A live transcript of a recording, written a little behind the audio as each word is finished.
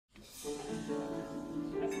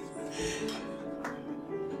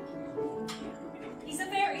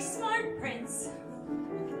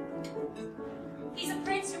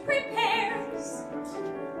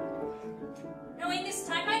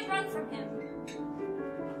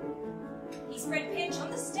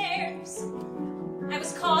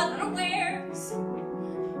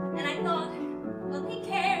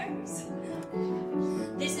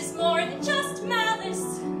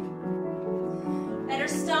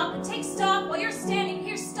stop and take stock while you're standing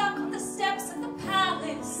here stuck on the steps of the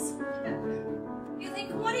palace. You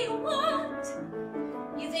think, what do you want?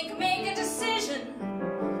 You think, make a decision.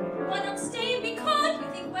 Why not stay and be caught? You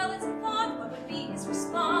think, well, it's a thought, what would be his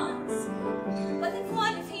response? But then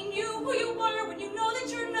what if he knew who you were when you know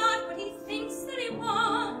that you're not what he thinks that he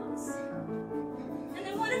wants? And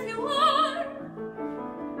then what if you are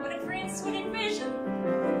what a prince would envision?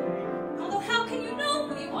 Although how can you know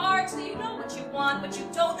who you are till you know what you want, but you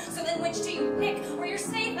don't? So then which do you pick? Where you're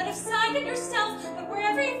safe out of sight in yourself, but where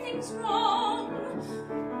everything's wrong?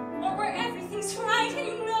 Or where everything's right and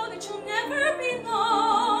you know that you'll never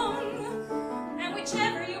belong? And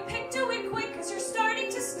whichever you pick, do it quick, cause you're starting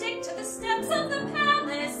to stick to the steps of the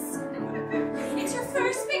palace. It's your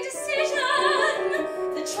first big decision.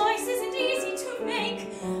 The choice isn't easy to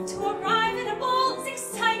make. To arrive at a ball is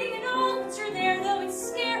exciting and all. Once you're there, though, it's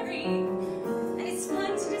scary. And it's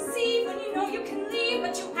fun to deceive when you know you can leave,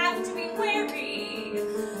 but you have to be wary.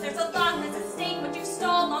 There's a lot that's at stake, but you've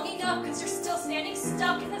stalled long enough, cause you're still standing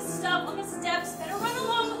stuck in the stuff on the steps. Better run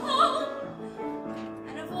along home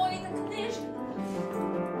and avoid the collision.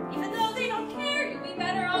 Even though they don't care, you'll be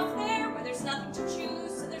better off there, where there's nothing to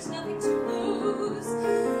choose, so there's nothing to lose.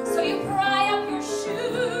 So you pry up your shoes,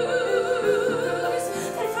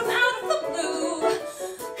 then from out of the blue,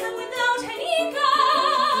 and without any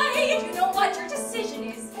guide, you know what your decision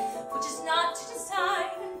is, which is not to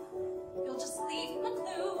decide. You'll just leave him a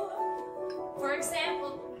clue. For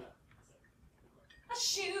example, a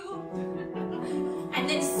shoe, and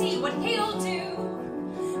then see what he'll do.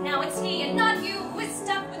 Now it's he and not you who is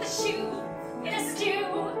stuck with a shoe in a stew.